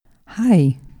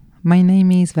Hi, my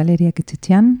name is Valeria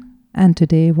Ketetian, and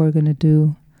today we're going to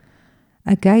do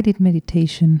a guided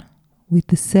meditation with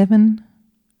the 7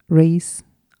 rays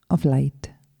of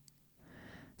light.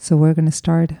 So we're going to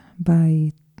start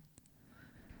by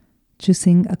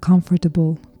choosing a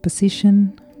comfortable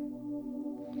position,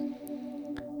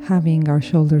 having our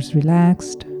shoulders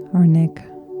relaxed, our neck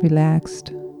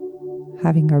relaxed,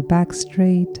 having our back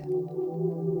straight.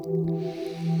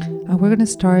 And we're going to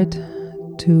start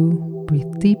to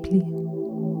breathe deeply,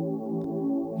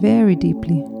 very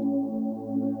deeply.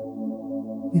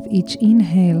 With each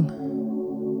inhale,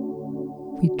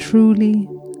 we truly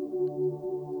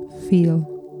feel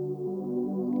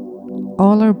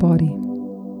all our body.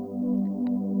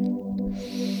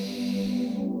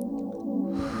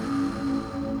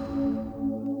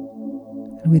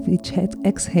 And with each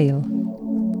exhale,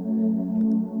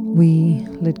 we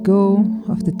let go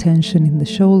of the tension in the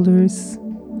shoulders.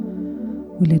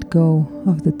 We let go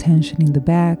of the tension in the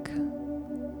back,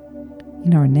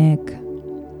 in our neck.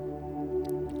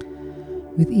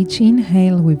 With each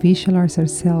inhale, we visualize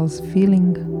ourselves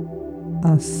feeling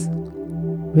us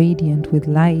radiant with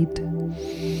light.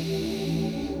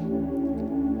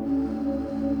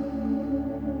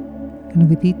 And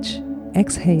with each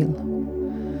exhale,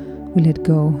 we let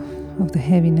go of the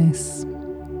heaviness.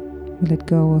 We let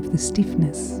go of the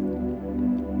stiffness.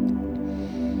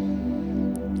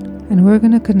 And we're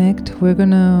going to connect, we're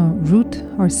going to root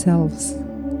ourselves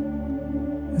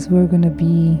as we're going to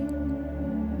be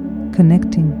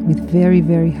connecting with very,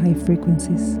 very high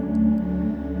frequencies.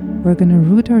 We're going to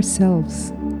root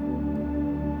ourselves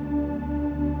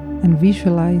and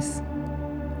visualize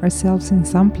ourselves in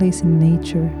some place in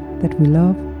nature that we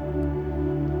love.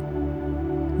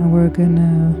 And we're going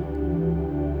to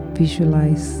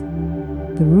visualize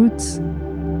the roots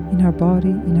in our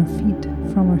body, in our feet,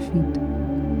 from our feet,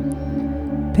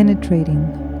 penetrating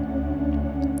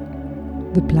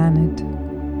the planet,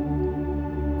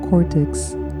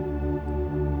 cortex.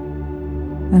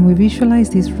 And we visualize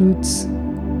these roots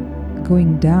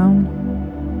going down,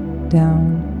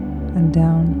 down, and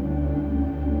down,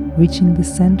 reaching the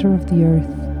center of the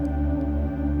earth,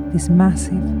 this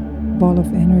massive ball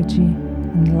of energy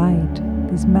and light,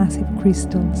 these massive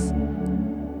crystals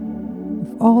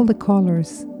of all the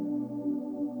colors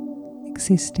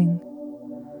existing.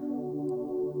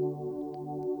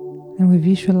 And we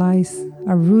visualize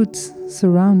our roots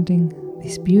surrounding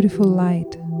this beautiful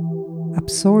light,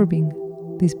 absorbing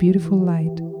this beautiful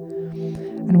light.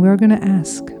 And we're going to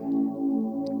ask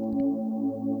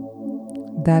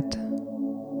that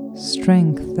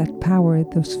strength, that power,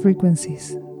 those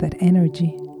frequencies, that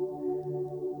energy,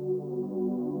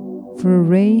 for a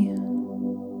ray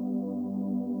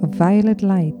of violet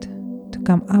light to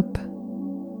come up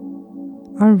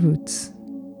our roots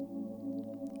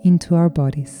into our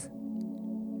bodies.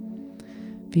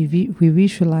 We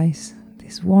visualize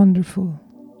this wonderful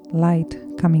light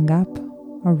coming up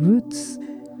our roots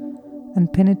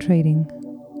and penetrating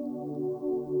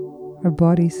our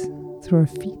bodies through our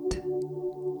feet.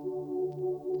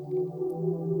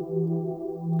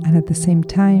 And at the same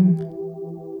time,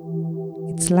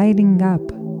 it's lighting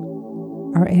up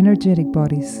our energetic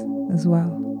bodies as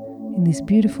well in this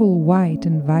beautiful white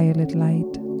and violet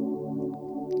light.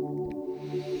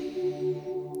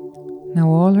 Now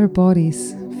all our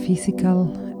bodies,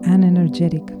 physical and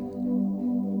energetic,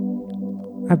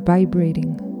 are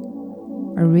vibrating,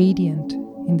 are radiant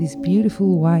in this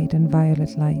beautiful white and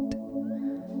violet light.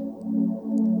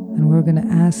 And we're going to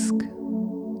ask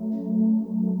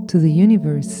to the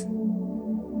universe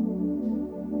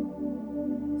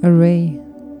a ray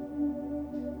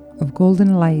of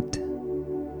golden light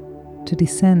to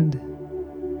descend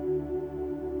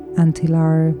until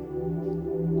our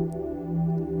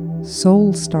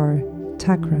soul star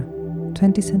chakra,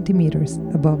 20 centimeters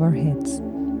above our heads.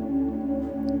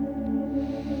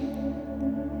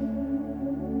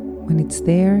 When it's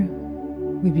there,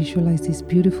 we visualize this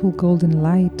beautiful golden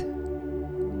light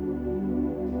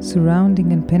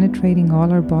surrounding and penetrating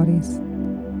all our bodies,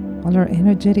 all our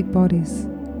energetic bodies,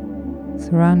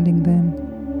 surrounding them,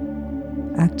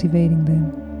 activating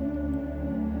them,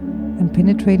 and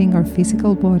penetrating our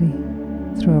physical body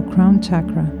through our crown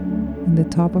chakra in the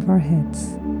top of our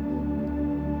heads,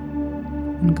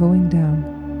 and going down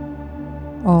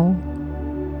all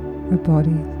our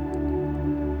body,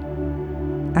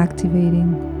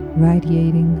 activating,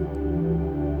 radiating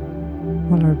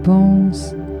all our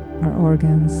bones, our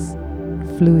organs, our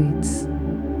fluids.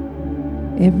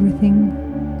 Everything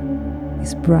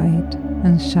is bright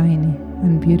and shiny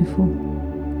and beautiful.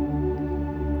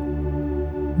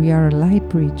 We are a light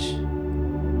bridge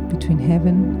between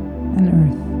heaven and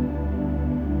earth.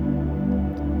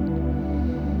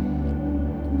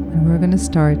 going to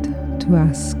start to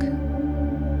ask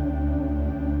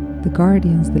the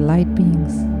guardians, the light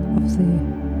beings of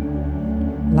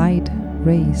the light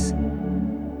rays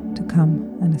to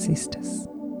come and assist us.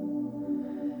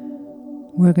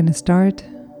 We're going to start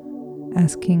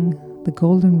asking the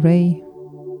golden ray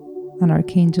and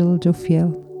Archangel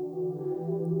Jophiel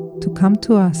to come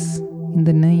to us in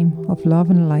the name of love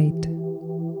and light.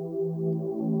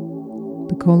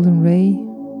 The golden ray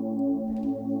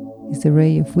is the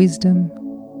ray of wisdom,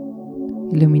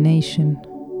 illumination,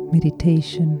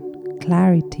 meditation,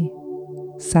 clarity,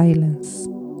 silence.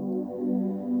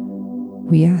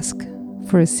 We ask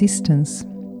for assistance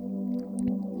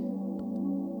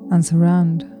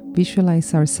and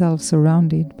visualize ourselves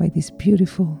surrounded by this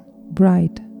beautiful,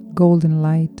 bright, golden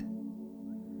light.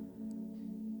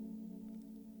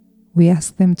 We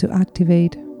ask them to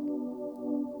activate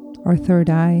our third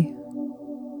eye,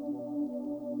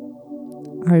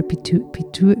 our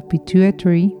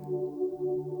pituitary,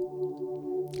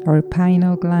 our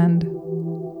pineal gland,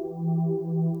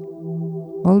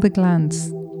 all the glands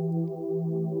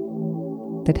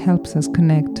that helps us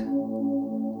connect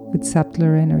with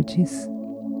subtler energies,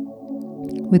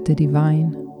 with the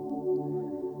divine.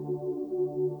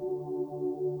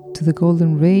 To the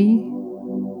golden ray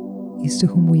is to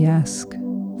whom we ask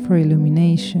for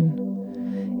illumination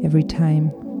every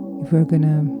time if we're going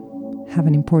to have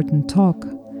an important talk,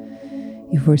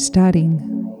 if we're studying,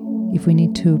 if we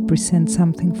need to present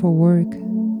something for work.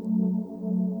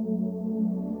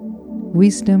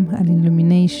 Wisdom and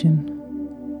illumination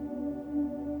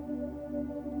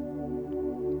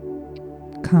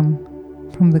come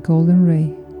from the golden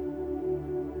ray,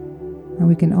 and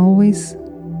we can always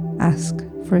ask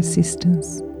for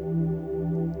assistance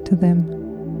to them.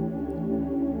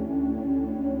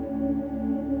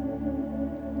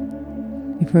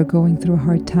 If we're going through a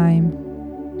hard time,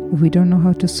 if we don't know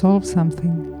how to solve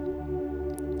something,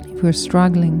 if we're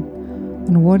struggling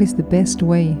on what is the best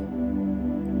way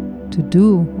to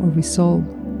do or resolve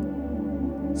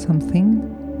something,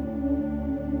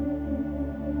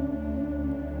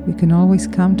 we can always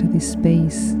come to this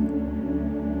space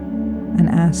and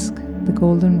ask the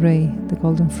golden ray, the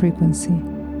golden frequency,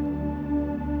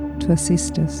 to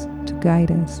assist us, to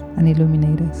guide us and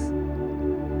illuminate us.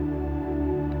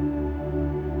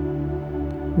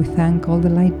 We thank all the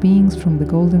light beings from the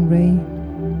golden ray,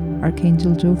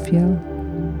 Archangel Jophiel,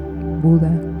 Buddha,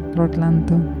 Lord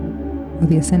Lanto, or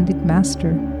the Ascended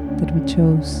Master that we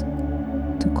chose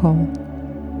to call,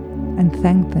 and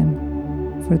thank them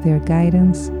for their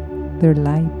guidance, their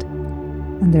light,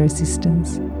 and their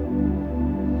assistance.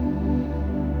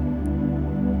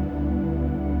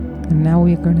 And now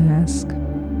we're going to ask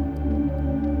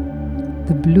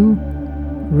the blue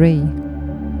ray,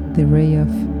 the ray of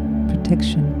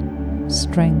protection,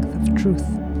 strength, of truth,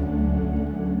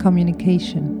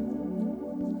 communication,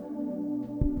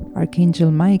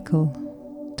 Archangel Michael,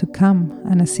 to come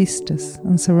and assist us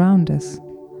and surround us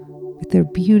with their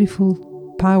beautiful,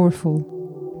 powerful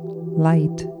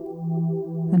light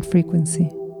and frequency.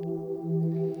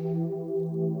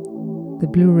 The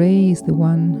blue ray is the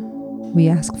one we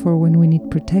ask for when we need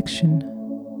protection.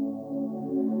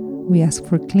 We ask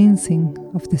for cleansing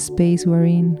of the space we're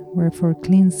in, or for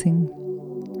cleansing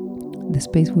the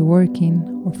space we work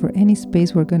in, or for any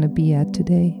space we're going to be at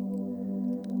today.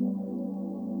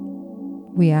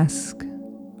 We ask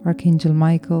Archangel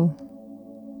Michael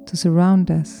to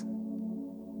surround us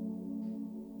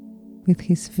with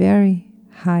his very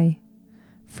high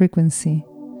frequency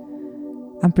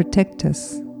and protect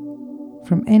us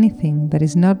from anything that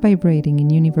is not vibrating in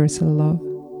universal love.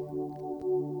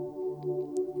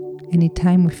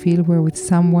 Anytime we feel we're with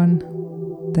someone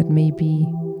that may be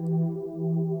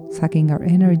sucking our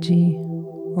energy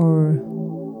or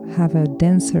have a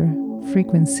denser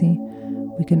frequency,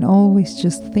 we can always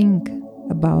just think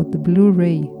about the blue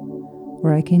ray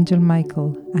or Archangel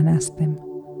Michael and ask them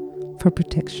for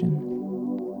protection.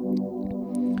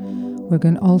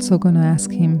 We're also going to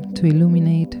ask him to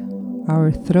illuminate our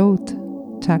throat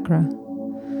chakra,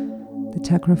 the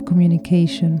chakra of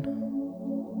communication,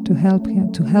 to help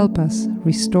us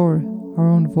restore our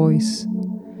own voice,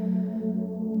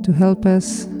 to help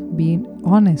us be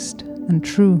honest and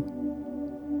true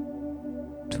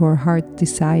to our heart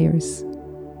desires,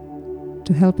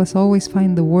 to help us always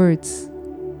find the words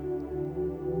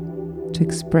to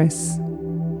express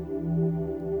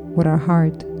what our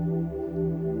heart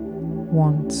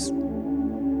wants.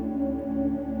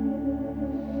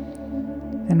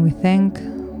 And we thank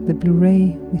the blue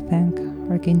ray, we thank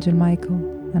Archangel Michael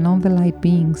and all the light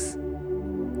beings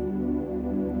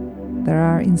that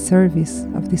are in service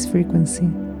of this frequency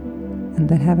and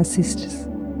that have assisted us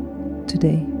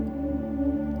today.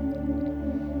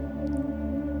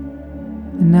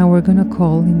 And now we're going to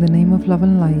call in the name of love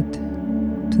and light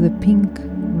to the pink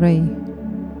ray,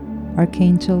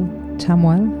 Archangel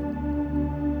Chamuel,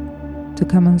 to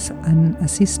come and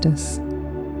assist us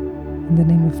in the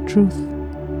name of truth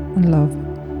and love.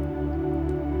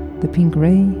 The pink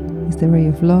ray is the ray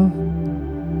of love,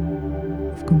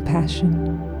 of compassion,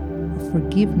 of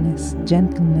forgiveness,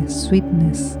 gentleness,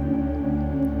 sweetness.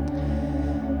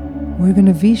 We're going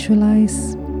to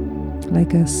visualize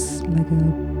like a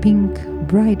pink,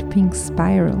 bright pink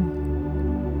spiral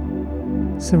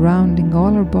surrounding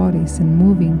all our bodies and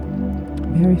moving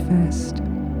very fast.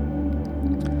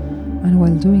 And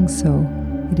while doing so,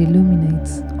 it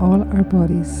illuminates all our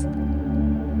bodies.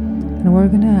 And we're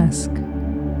going to ask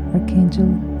Archangel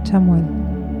Chamuel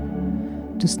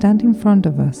to stand in front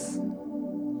of us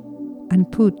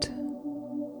and put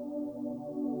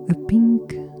a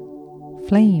pink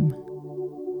flame,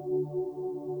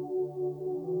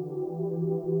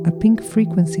 a pink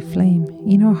frequency flame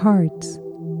in our hearts,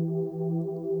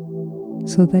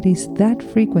 so that is that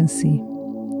frequency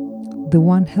the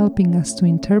one helping us to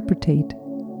interpretate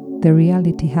the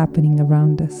reality happening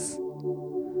around us,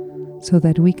 so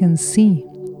that we can see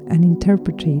and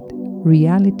interpret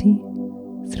reality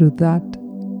through that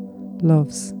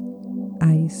love's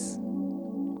eyes.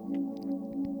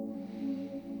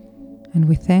 And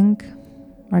we thank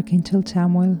Archangel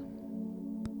Chamuel,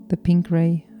 the pink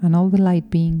ray, and all the light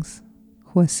beings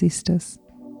who assist us.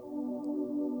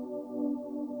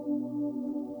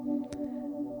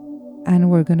 And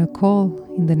we're going to call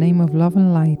in the name of love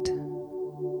and light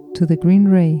to the green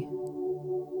ray,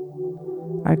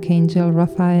 Archangel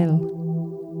Raphael,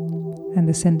 and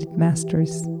the Ascended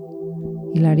Masters,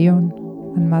 Hilarion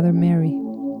and Mother Mary,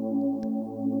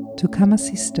 to come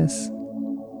assist us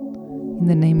in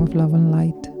the name of love and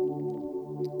light.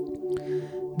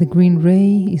 The green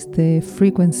ray is the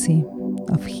frequency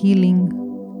of healing,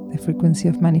 the frequency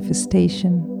of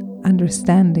manifestation,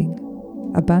 understanding,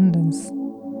 abundance.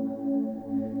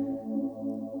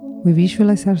 We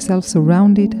visualize ourselves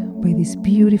surrounded by this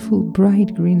beautiful,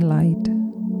 bright green light.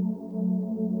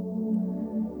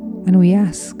 And we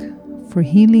ask for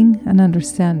healing and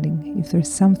understanding if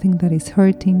there's something that is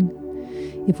hurting,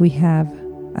 if we have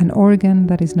an organ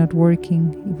that is not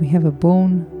working, if we have a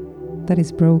bone that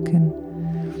is broken,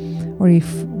 or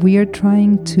if we are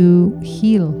trying to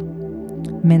heal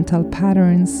mental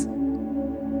patterns,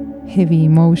 heavy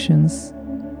emotions.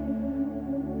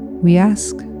 We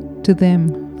ask to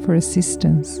them for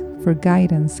assistance, for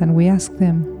guidance, and we ask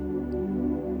them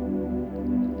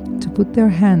to put their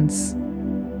hands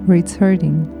where it's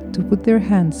hurting, to put their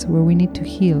hands where we need to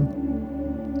heal.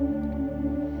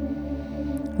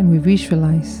 And we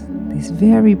visualize this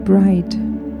very bright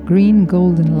green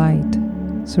golden light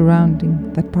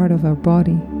surrounding that part of our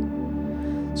body,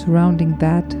 surrounding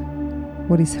that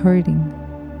what is hurting,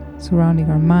 surrounding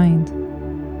our mind,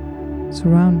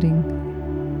 surrounding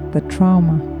the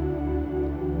trauma.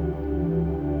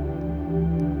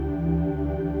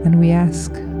 And we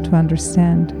ask to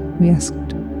understand, we ask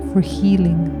for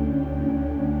healing,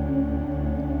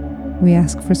 we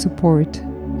ask for support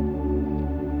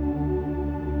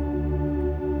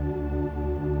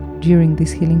during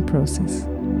this healing process.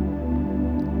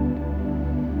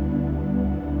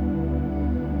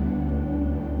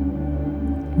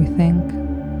 We thank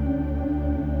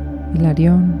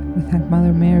Hilarion, we thank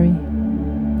Mother Mary,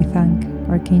 we thank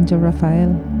Archangel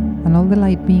Raphael and all the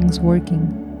light beings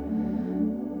working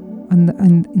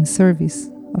in service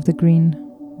of the green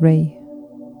ray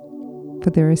for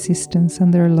their assistance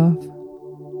and their love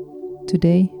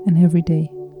today and every day.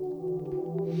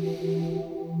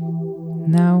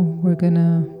 Now we're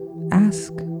gonna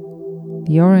ask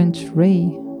the orange ray,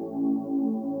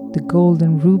 the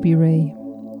golden ruby ray,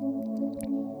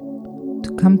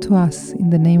 to come to us in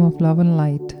the name of love and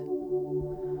light.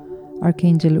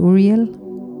 Archangel Uriel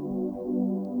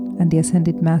and the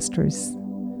Ascended Masters,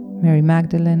 Mary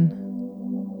Magdalene,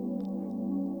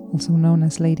 also known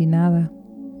as Lady Nada,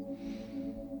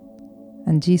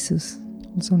 and Jesus,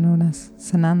 also known as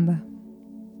Sananda.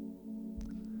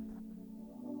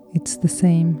 It's the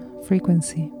same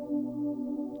frequency.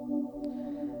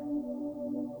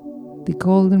 The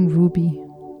golden ruby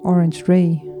orange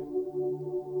ray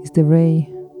is the ray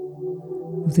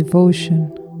of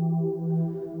devotion,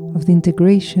 of the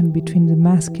integration between the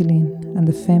masculine and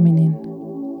the feminine,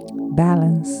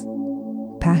 balance,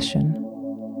 passion.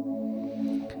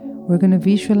 We're going to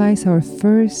visualize our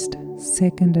first,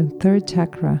 second, and third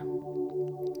chakra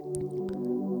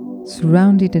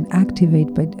surrounded and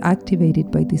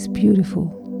activated by this beautiful,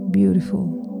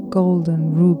 beautiful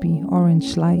golden ruby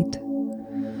orange light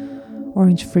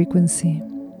orange frequency,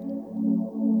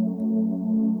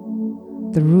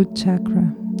 the root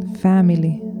chakra,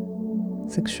 family,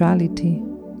 sexuality,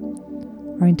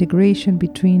 our integration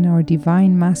between our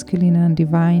divine masculine and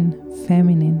divine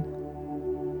feminine,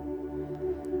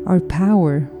 our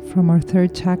power from our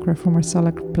third chakra, from our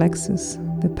solar plexus,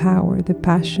 the power, the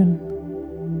passion,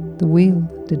 the will,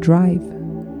 the drive.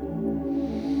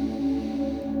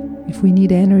 If we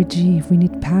need energy, if we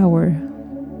need power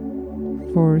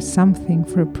for something,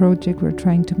 for a project we're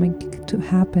trying to make to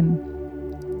happen,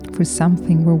 for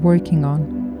something we're working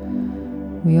on,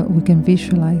 we can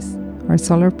visualize our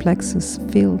solar plexus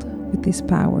filled with this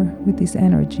power, with this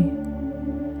energy,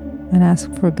 and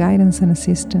ask for guidance and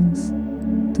assistance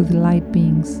to the light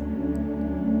beings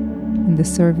in the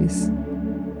service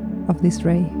of this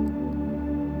ray.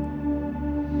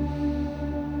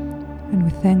 And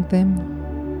we thank them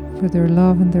for their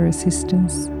love and their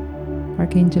assistance,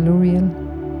 Archangel Uriel,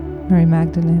 Mary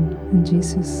Magdalene, and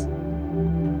Jesus.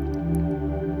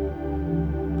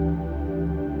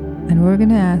 And we're going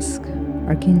to ask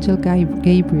Archangel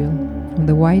Gabriel from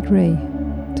the White Ray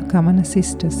to come and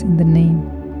assist us in the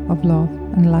name of love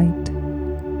and light.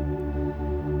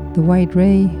 The White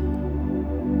Ray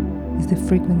is the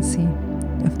frequency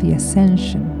of the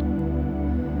ascension,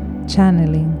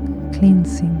 channeling,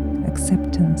 cleansing,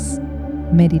 acceptance,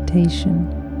 meditation.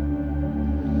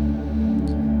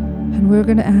 And we're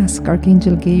going to ask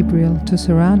Archangel Gabriel to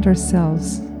surround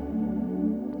ourselves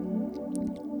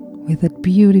with that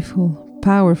beautiful,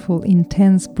 powerful,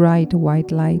 intense, bright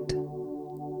white light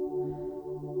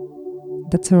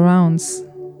that surrounds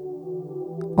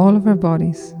all of our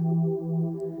bodies.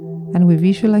 And we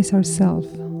visualize ourselves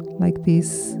like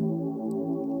this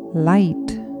light,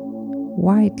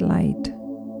 white light,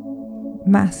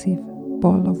 massive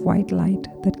ball of white light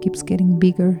that keeps getting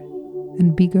bigger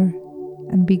and bigger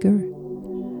and bigger.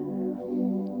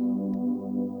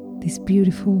 This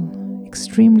beautiful,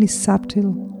 extremely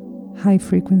subtle, high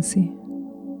frequency.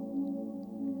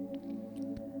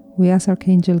 We ask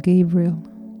Archangel Gabriel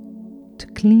to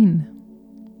clean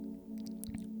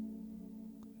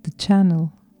the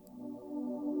channel,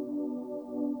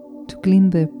 to clean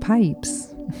the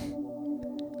pipes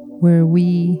where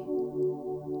we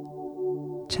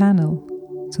channel,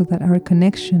 so that our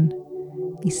connection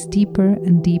is deeper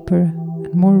and deeper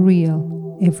and more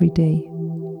real every day.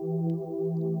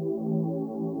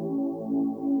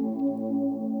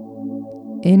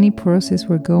 Any process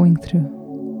we're going through,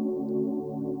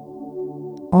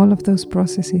 all of those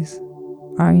processes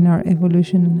are in our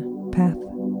evolution path.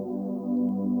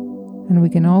 And we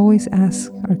can always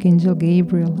ask Archangel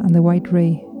Gabriel and the White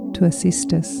Ray to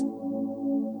assist us,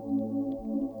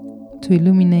 to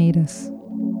illuminate us,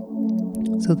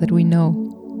 so that we know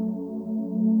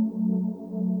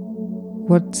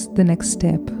what's the next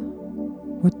step,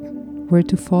 where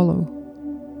to follow,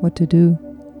 what to do,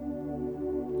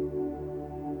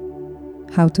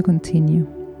 how to continue.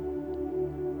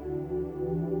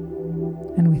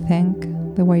 And we thank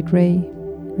the White Ray,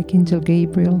 Archangel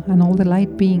Gabriel, and all the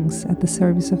light beings at the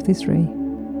service of this ray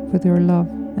for their love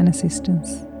and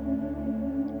assistance.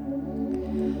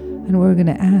 And we're going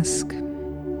to ask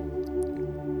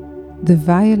the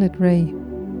Violet Ray,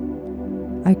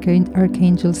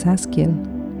 Archangel Saskiel,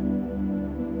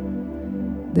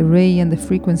 the ray and the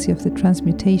frequency of the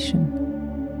transmutation,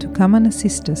 to come and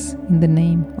assist us in the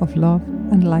name of love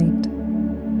and light.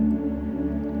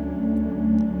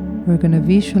 We're going to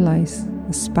visualize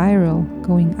a spiral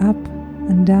going up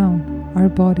and down our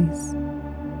bodies.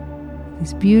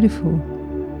 This beautiful,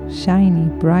 shiny,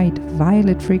 bright,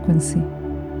 violet frequency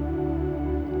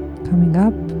coming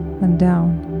up and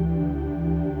down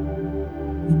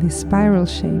in this spiral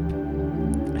shape,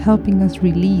 helping us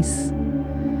release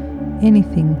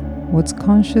anything, what's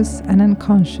conscious and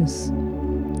unconscious,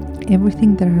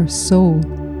 everything that our soul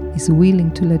is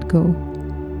willing to let go.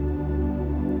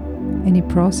 Any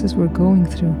process we're going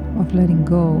through of letting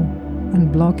go,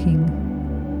 unblocking,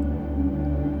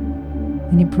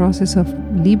 any process of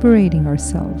liberating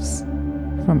ourselves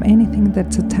from anything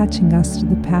that's attaching us to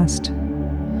the past,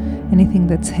 anything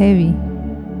that's heavy,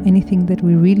 anything that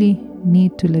we really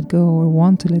need to let go or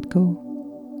want to let go.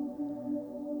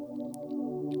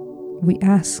 We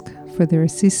ask for their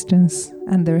assistance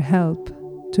and their help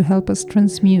to help us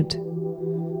transmute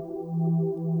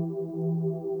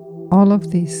all of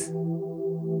this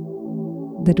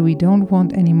that we don't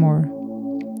want anymore,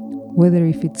 whether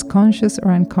if it's conscious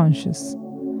or unconscious,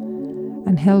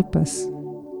 and help us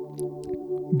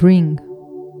bring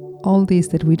all this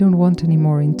that we don't want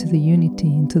anymore into the unity,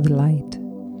 into the light,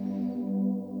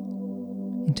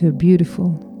 into a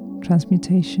beautiful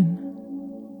transmutation.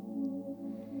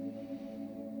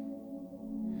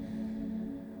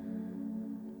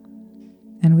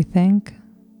 we thank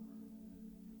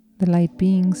the light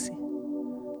beings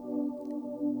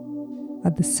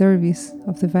at the service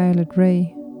of the violet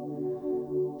ray,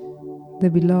 the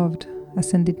beloved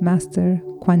Ascended Master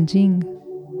Kuan Yin,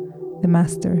 the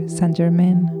Master Saint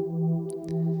Germain,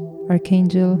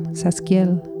 Archangel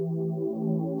Saskiel,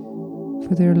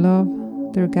 for their love,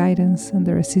 their guidance, and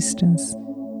their assistance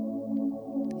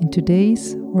in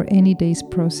today's or any day's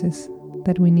process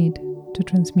that we need to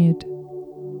transmute.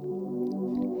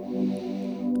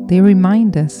 They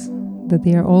remind us that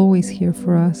they are always here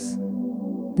for us.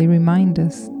 They remind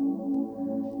us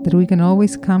that we can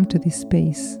always come to this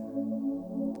space.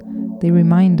 They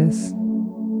remind us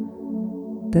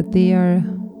that they are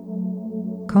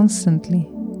constantly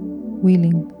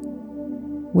willing,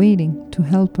 waiting to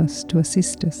help us, to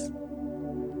assist us.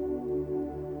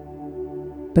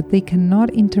 But they cannot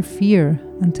interfere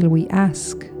until we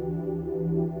ask,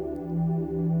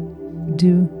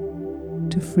 due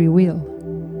to free will.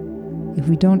 If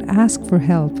we don't ask for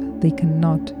help, they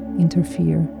cannot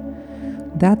interfere.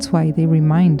 That's why they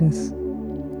remind us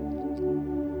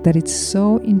that it's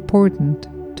so important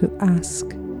to ask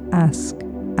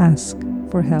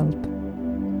for help.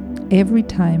 Every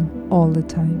time, all the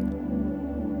time.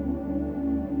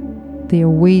 They are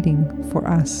waiting for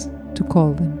us to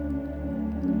call them.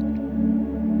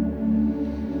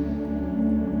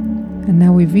 And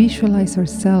now we visualize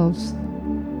ourselves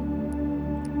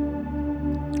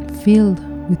filled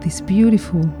with this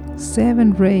beautiful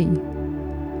 7-ray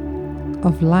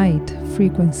of light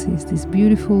frequencies, these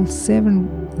beautiful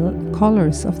 7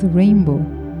 colors of the rainbow,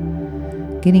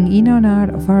 getting in and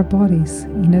out of our bodies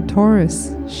in a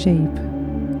torus shape.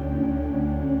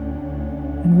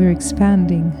 And we're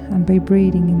expanding and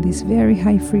vibrating in these very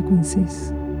high frequencies,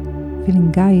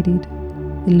 feeling guided,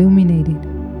 illuminated,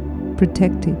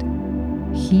 protected,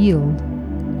 healed.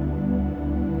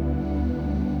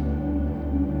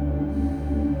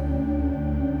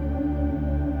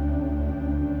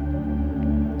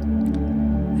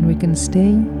 And we can stay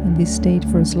in this state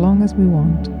for as long as we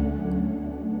want,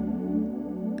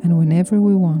 and whenever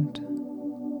we want,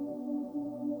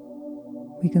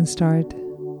 we can start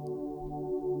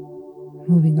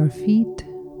moving our feet,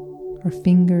 our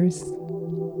fingers,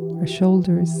 our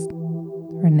shoulders,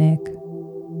 our neck,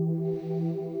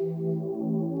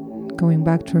 going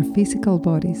back to our physical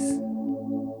bodies.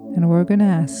 And we're going to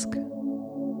ask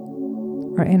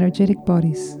our energetic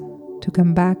bodies to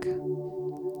come back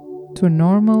to a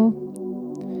normal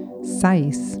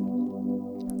size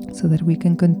so that we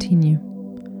can continue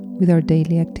with our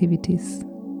daily activities.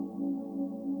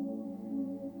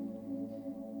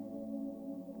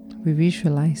 We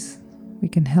visualize, we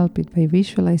can help it by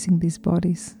visualizing these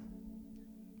bodies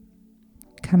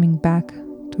coming back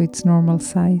to its normal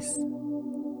size.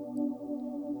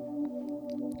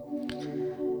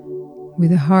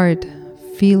 With a heart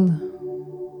filled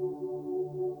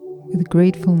with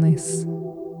gratefulness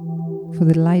for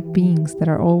the light beings that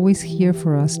are always here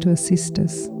for us to assist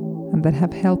us and that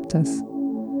have helped us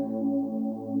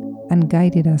and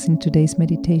guided us in today's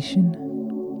meditation.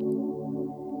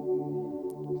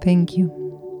 Thank you,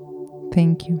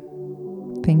 thank you,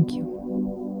 thank you.